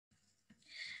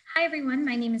Hi everyone,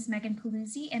 my name is Megan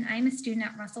Paluzzi and I'm a student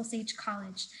at Russell Sage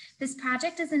College. This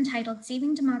project is entitled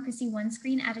Saving Democracy One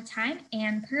Screen at a Time,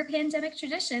 and per pandemic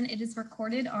tradition, it is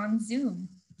recorded on Zoom.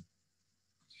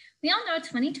 We all know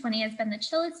 2020 has been the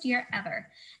chillest year ever.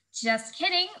 Just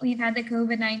kidding, we've had the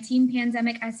COVID-19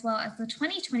 pandemic as well as the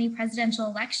 2020 presidential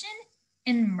election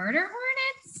and murder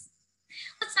hornets.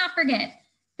 Let's not forget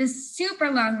this super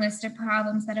long list of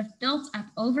problems that have built up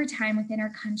over time within our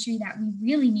country that we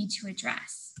really need to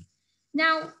address.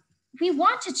 Now, we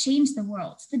want to change the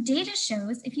world. The data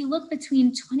shows if you look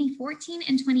between 2014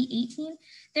 and 2018,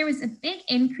 there was a big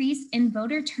increase in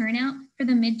voter turnout for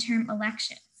the midterm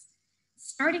elections.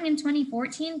 Starting in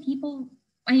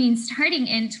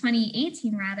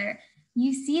 2018 rather,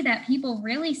 you see that people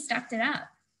really stepped it up.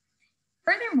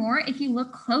 Furthermore, if you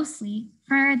look closely,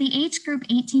 for the age group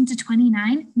 18 to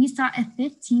 29, we saw a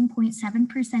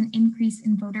 15.7% increase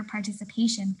in voter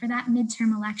participation for that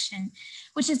midterm election,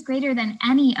 which is greater than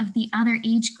any of the other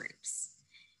age groups.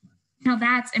 Now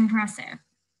that's impressive.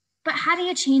 But how do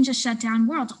you change a shutdown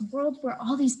world? A world where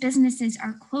all these businesses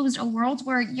are closed, a world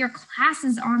where your class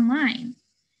is online?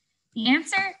 The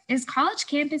answer is college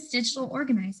campus digital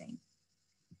organizing.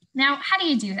 Now, how do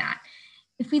you do that?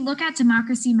 If we look at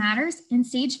Democracy Matters and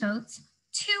Sage Votes,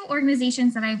 two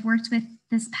organizations that I've worked with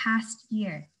this past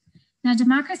year. Now,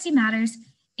 Democracy Matters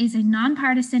is a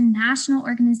nonpartisan national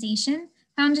organization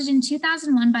founded in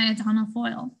 2001 by Adana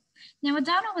Foyle. Now,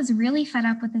 Adana was really fed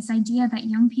up with this idea that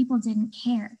young people didn't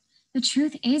care. The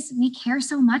truth is, we care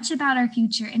so much about our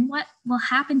future and what will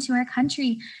happen to our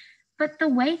country, but the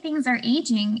way things are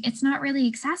aging, it's not really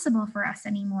accessible for us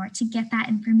anymore to get that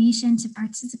information, to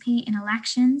participate in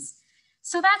elections.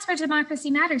 So that's where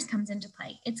Democracy Matters comes into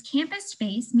play. It's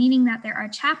campus-based, meaning that there are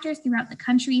chapters throughout the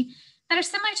country that are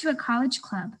similar to a college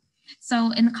club.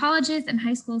 So in the colleges and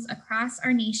high schools across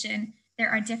our nation,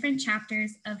 there are different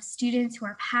chapters of students who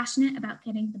are passionate about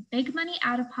getting the big money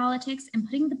out of politics and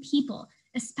putting the people,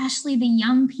 especially the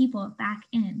young people, back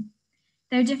in.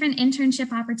 There are different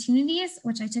internship opportunities,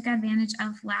 which I took advantage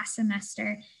of last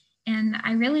semester, and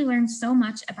I really learned so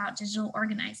much about digital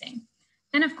organizing.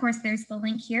 And of course, there's the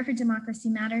link here for Democracy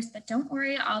Matters, but don't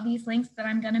worry, all these links that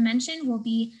I'm going to mention will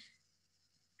be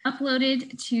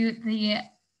uploaded to the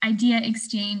Idea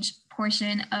Exchange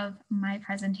portion of my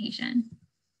presentation.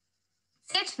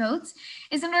 Sage Votes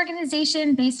is an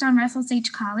organization based on Russell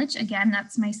Sage College, again,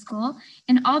 that's my school,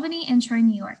 in Albany and Troy,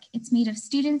 New York. It's made of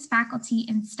students, faculty,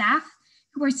 and staff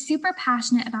who are super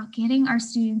passionate about getting our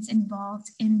students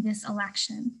involved in this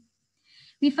election.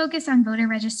 We focus on voter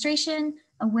registration,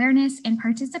 awareness, and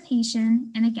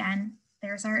participation. And again,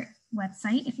 there's our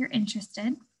website if you're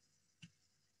interested.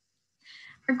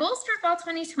 Our goals for fall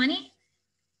 2020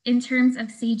 in terms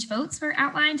of Sage Votes were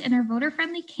outlined in our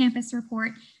voter-friendly campus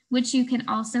report, which you can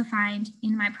also find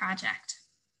in my project.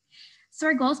 So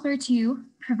our goals were to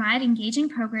provide engaging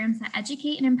programs that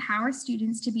educate and empower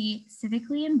students to be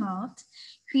civically involved,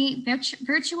 create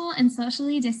virtual and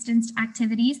socially distanced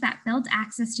activities that build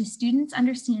access to students'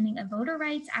 understanding of voter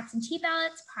rights, absentee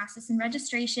ballots, process and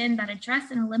registration that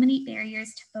address and eliminate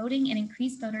barriers to voting and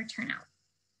increase voter turnout.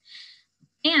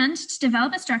 And to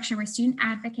develop a structure where student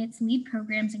advocates lead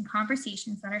programs and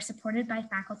conversations that are supported by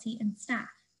faculty and staff.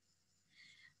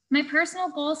 My personal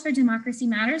goals for Democracy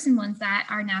Matters and ones that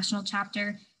our national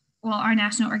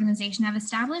organization have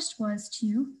established was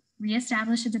to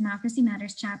reestablish a Democracy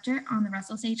Matters chapter on the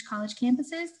Russell Sage College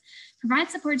campuses, provide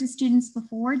support to students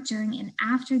before, during, and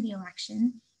after the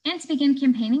election, and to begin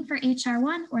campaigning for HR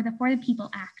 1 or the For the People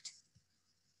Act.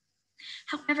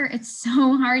 However, it's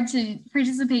so hard to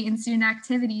participate in student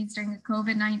activities during the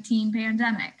COVID-19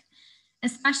 pandemic,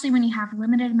 especially when you have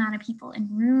limited amount of people in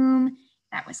room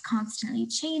that was constantly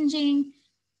changing,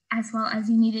 as well as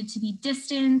you needed to be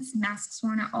distanced, masks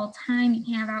worn at all time, you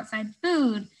can't have outside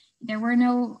food. There were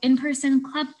no in-person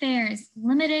club fairs,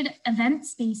 limited event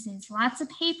spaces, lots of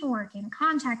paperwork and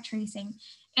contact tracing,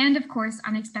 and of course,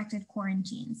 unexpected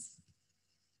quarantines.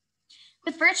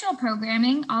 With virtual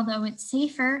programming, although it's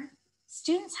safer,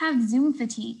 students have Zoom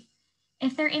fatigue.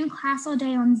 If they're in class all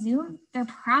day on Zoom, they're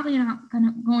probably not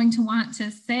going to want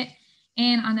to sit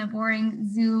in on a boring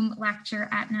Zoom lecture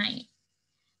at night.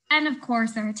 And of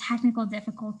course, there are technical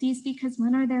difficulties because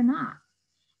when are there not?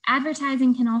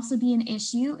 Advertising can also be an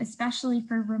issue, especially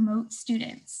for remote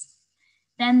students.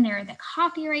 Then there are the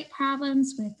copyright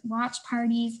problems with watch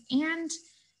parties, and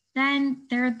then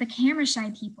there are the camera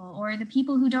shy people or the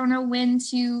people who don't know when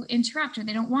to interrupt or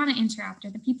they don't want to interrupt,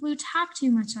 or the people who talk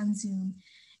too much on Zoom.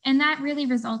 And that really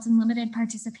results in limited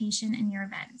participation in your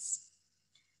events.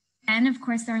 And of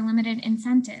course, there are limited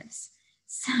incentives.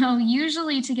 So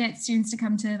usually to get students to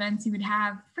come to events, you would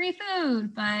have free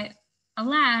food, but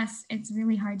alas, it's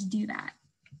really hard to do that.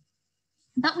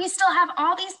 But we still have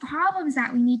all these problems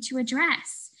that we need to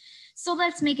address. So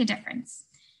let's make a difference.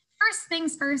 First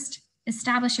things first,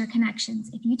 establish your connections.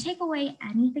 If you take away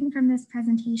anything from this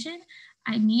presentation,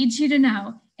 I need you to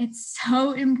know it's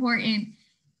so important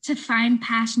to find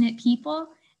passionate people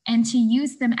and to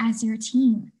use them as your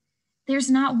team. There's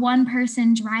not one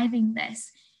person driving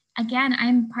this. Again,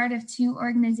 I'm part of 2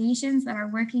 organizations that are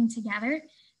working together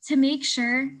to make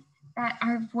sure that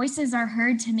our voices are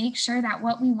heard, to make sure that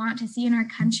what we want to see in our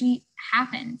country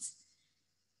happens.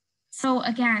 So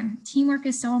again, teamwork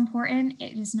is so important.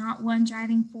 It is not one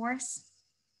driving force.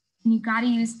 And you got to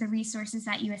use the resources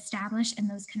that you establish in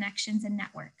those connections and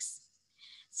networks.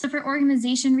 So for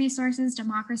organization resources,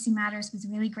 Democracy Matters was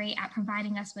really great at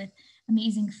providing us with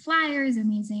amazing flyers,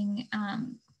 amazing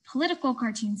political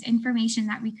cartoons, information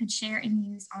that we could share and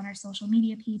use on our social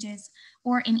media pages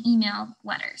or in email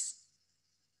letters.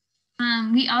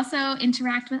 We also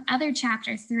interact with other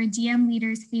chapters through a DM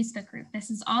Leaders Facebook group.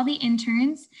 This is all the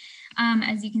interns.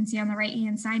 As you can see on the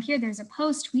right-hand side here, there's a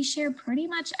post. We share pretty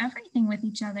much everything with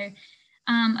each other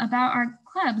about our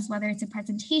clubs, whether it's a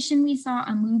presentation we saw,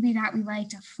 a movie that we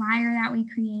liked, a flyer that we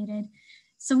created.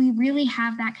 So we really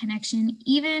have that connection,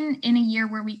 even in a year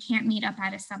where we can't meet up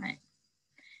at a summit.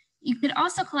 You could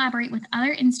also collaborate with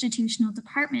other institutional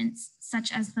departments,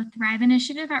 such as the Thrive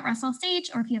Initiative at Russell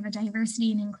Sage, or if you have a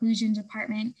diversity and inclusion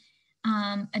department,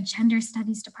 a gender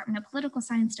studies department, a political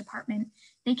science department,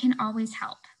 they can always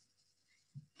help.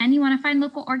 And you want to find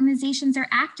local organizations or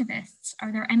activists.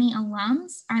 Are there any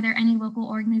alums? Are there any local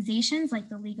organizations like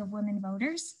the League of Women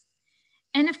Voters?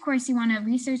 And of course, you want to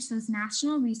research those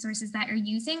national resources that you're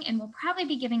using and will probably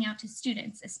be giving out to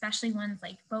students, especially ones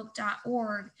like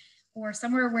vote.org, or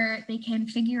somewhere where they can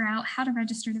figure out how to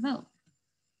register to vote.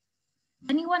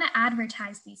 Then you want to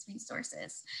advertise these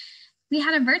resources. We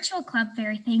had a virtual club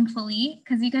fair, thankfully,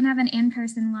 because you couldn't have an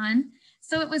in-person one.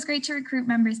 So it was great to recruit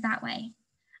members that way.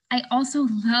 I also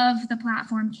love the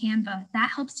platform Canva.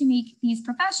 That helps you make these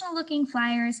professional looking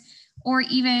flyers or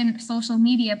even social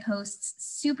media posts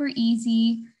super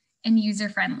easy and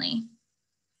user-friendly.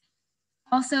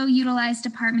 Also utilize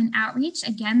department outreach.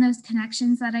 Again, those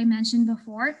connections that I mentioned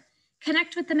before.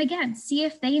 Connect with them again, see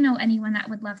if they know anyone that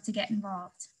would love to get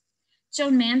involved.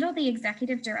 Joan Mandel, the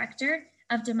executive director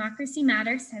of Democracy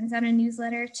Matters, sends out a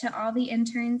newsletter to all the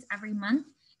interns every month.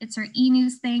 It's her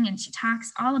e-news thing, and she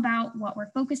talks all about what we're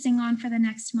focusing on for the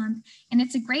next month. And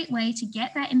it's a great way to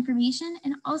get that information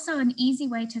and also an easy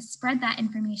way to spread that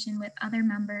information with other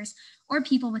members or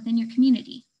people within your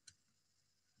community.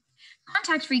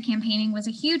 Contact-free campaigning was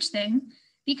a huge thing,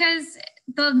 because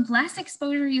the less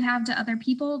exposure you have to other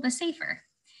people, the safer.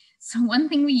 So one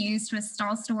thing we used was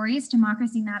stall stories.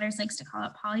 Democracy Matters likes to call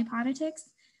it politics,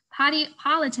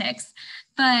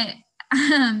 but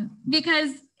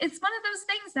because it's one of those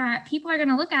things that people are going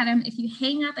to look at them if you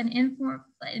hang up an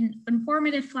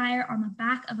informative flyer on the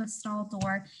back of a stall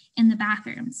door in the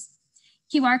bathrooms.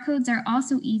 QR codes are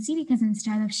also easy because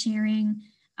instead of sharing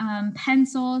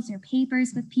pencils or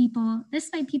papers with people,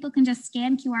 this way people can just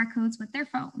scan QR codes with their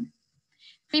phone.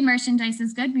 Free merchandise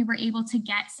is good. We were able to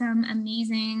get some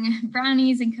amazing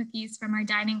brownies and cookies from our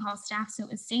dining hall staff, so it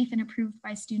was safe and approved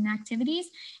by student activities,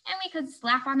 and we could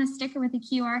slap on a sticker with a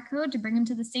QR code to bring them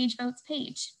to the Sage Votes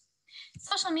page.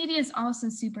 Social media is also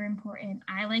super important.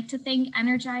 I like to think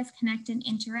energize, connect, and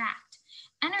interact.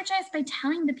 Energize by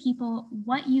telling the people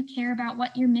what you care about,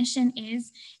 what your mission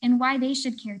is, and why they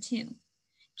should care too.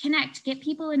 Connect, get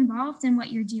people involved in what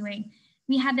you're doing.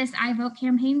 We had this I Vote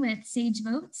campaign with Sage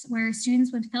Votes where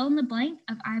students would fill in the blank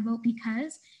of I vote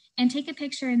because and take a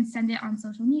picture and send it on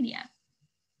social media.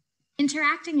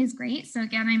 Interacting is great. So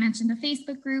again, I mentioned a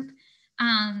Facebook group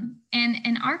and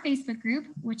in our Facebook group,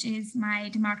 which is my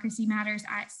Democracy Matters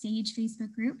at Sage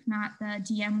Facebook group, not the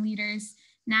DM Leaders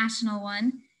national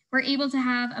one, we're able to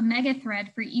have a mega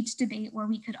thread for each debate where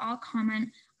we could all comment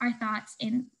our thoughts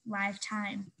in live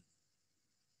time.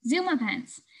 Zoom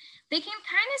events. They can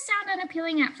kind of sound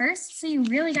unappealing at first, so you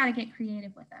really got to get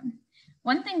creative with them.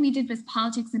 One thing we did was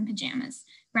politics in pajamas.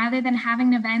 Rather than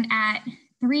having an event at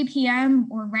 3 p.m.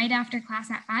 or right after class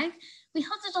at 5, we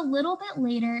held it a little bit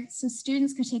later so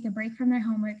students could take a break from their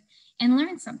homework and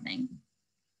learn something.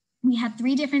 We had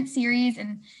 3 different series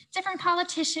and different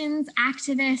politicians,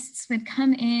 activists would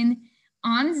come in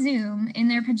on Zoom in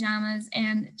their pajamas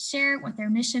and share what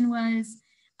their mission was,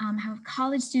 how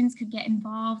college students could get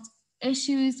involved,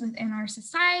 issues within our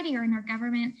society or in our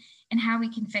government, and how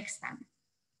we can fix them.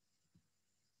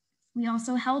 We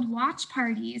also held watch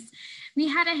parties. We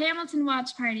had a Hamilton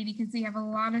watch party because we have a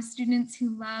lot of students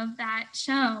who love that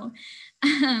show.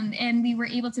 And we were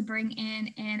able to bring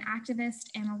in an activist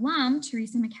and alum,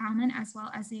 Teresa McCalman, as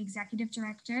well as the executive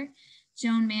director,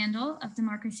 Joan Mandel of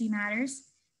Democracy Matters,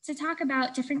 to talk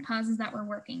about different causes that we're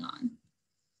working on.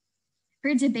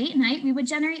 For debate night, we would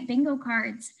generate bingo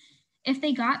cards. If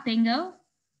they got bingo,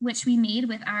 which we made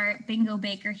with our bingo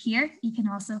baker here, you can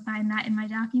also find that in my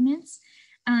documents,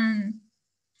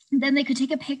 then they could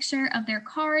take a picture of their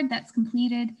card that's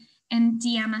completed and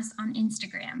DM us on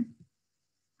Instagram.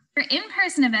 For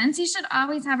in-person events, you should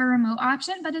always have a remote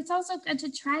option, but it's also good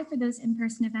to try for those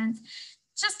in-person events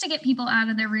just to get people out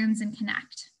of their rooms and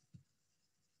connect.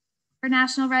 For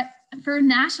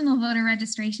National Voter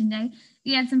Registration Day,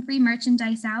 we had some free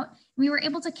merchandise out. We were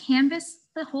able to canvass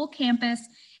the whole campus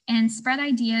and spread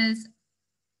ideas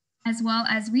as well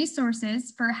as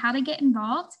resources for how to get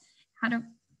involved, how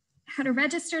to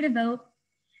register to vote,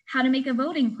 how to make a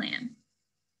voting plan.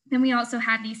 Then we also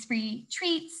had these free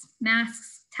treats,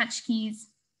 masks, touch keys.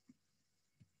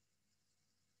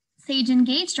 Sage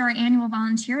Engaged, our annual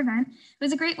volunteer event,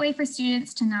 was a great way for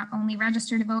students to not only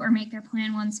register to vote or make their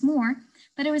plan once more,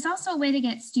 but it was also a way to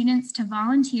get students to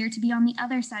volunteer to be on the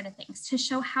other side of things, to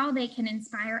show how they can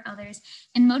inspire others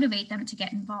and motivate them to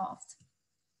get involved.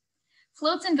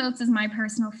 Floats and Votes is my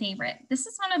personal favorite. This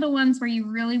is one of the ones where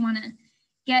you really want to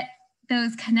get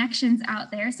those connections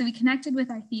out there. So we connected with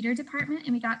our theater department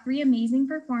and we got 3 amazing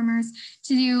performers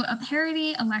to do a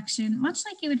parody election, much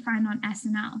like you would find on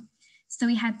SNL. So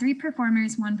we had 3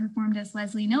 performers, one performed as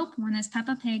Leslie Knope, one as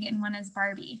Peppa Pig, and one as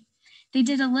Barbie. They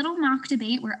did a little mock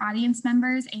debate where audience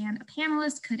members and a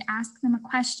panelist could ask them a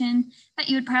question that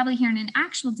you would probably hear in an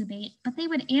actual debate, but they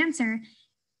would answer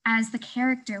as the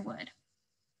character would.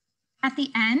 At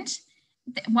the end,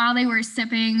 while they were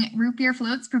sipping root beer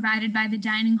floats provided by the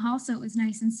dining hall, so it was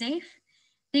nice and safe,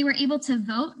 they were able to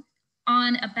vote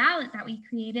on a ballot that we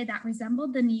created that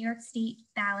resembled the New York State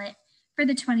ballot for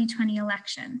the 2020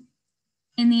 election.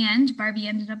 In the end, Barbie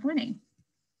ended up winning.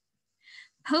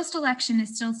 Post-election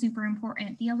is still super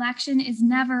important. The election is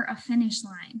never a finish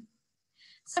line.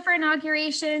 So for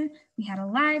inauguration, we had a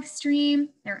live stream.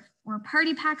 There were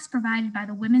party packs provided by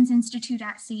the Women's Institute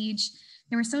at Sage.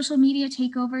 There were social media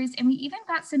takeovers, and we even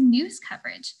got some news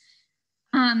coverage.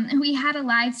 We had a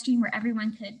live stream where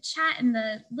everyone could chat in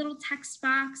the little text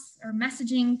box or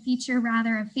messaging feature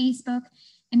rather of Facebook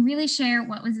and really share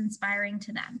what was inspiring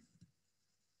to them.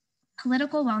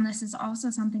 Political wellness is also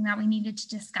something that we needed to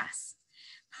discuss.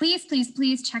 Please, please,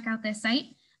 please check out this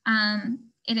site.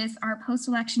 It is our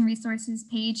post-election resources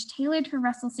page tailored for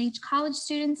Russell Sage College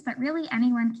students, but really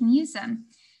anyone can use them.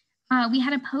 We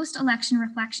had a post-election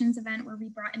reflections event where we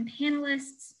brought in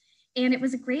panelists, and it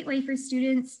was a great way for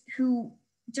students who,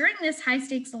 during this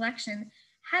high-stakes election,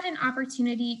 had an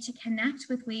opportunity to connect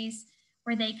with ways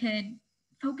where they could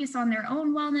focus on their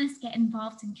own wellness, get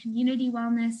involved in community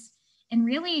wellness, and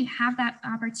really have that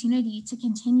opportunity to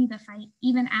continue the fight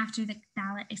even after the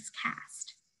ballot is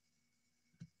cast.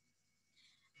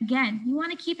 Again, you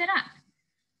want to keep it up.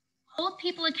 Hold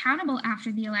people accountable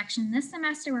after the election. This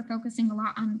semester, we're focusing a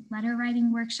lot on letter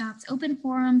writing workshops, open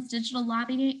forums, digital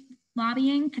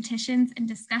lobbying, petitions, and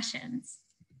discussions.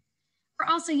 We're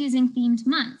also using themed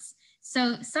months.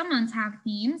 So some months have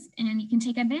themes and you can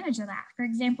take advantage of that. For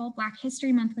example, Black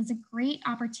History Month was a great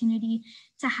opportunity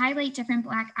to highlight different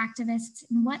Black activists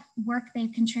and what work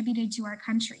they've contributed to our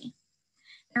country.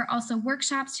 There are also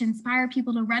workshops to inspire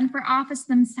people to run for office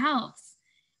themselves.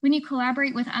 When you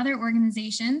collaborate with other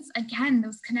organizations, again,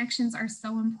 those connections are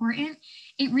so important.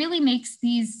 It really makes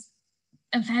these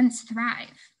events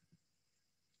thrive.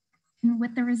 And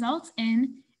with the results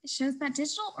in, it shows that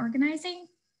digital organizing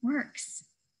works.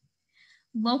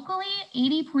 Locally,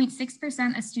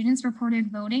 80.6% of students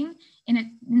reported voting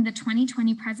in the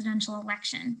 2020 presidential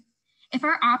election. If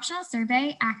our optional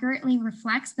survey accurately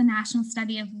reflects the national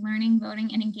study of learning,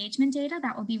 voting, and engagement data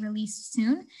that will be released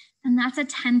soon, then that's a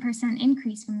 10%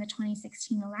 increase from the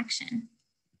 2016 election.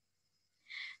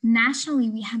 Nationally,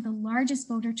 we had the largest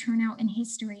voter turnout in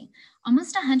history.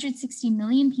 Almost 160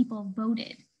 million people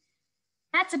voted.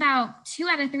 That's about 2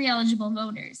 out of 3 eligible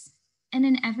voters. And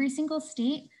in every single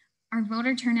state, our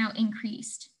voter turnout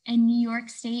increased. In New York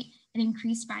State, it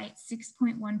increased by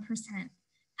 6.1%.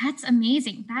 That's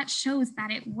amazing. That shows that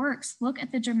it works. Look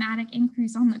at the dramatic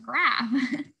increase on the graph.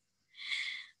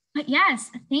 But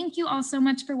yes, thank you all so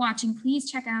much for watching.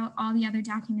 Please check out all the other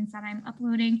documents that I'm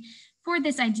uploading for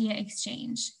this idea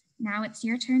exchange. Now it's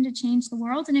your turn to change the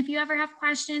world. And if you ever have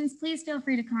questions, please feel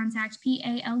free to contact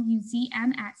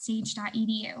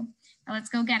paluzm@sage.edu. Now let's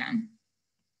go get them.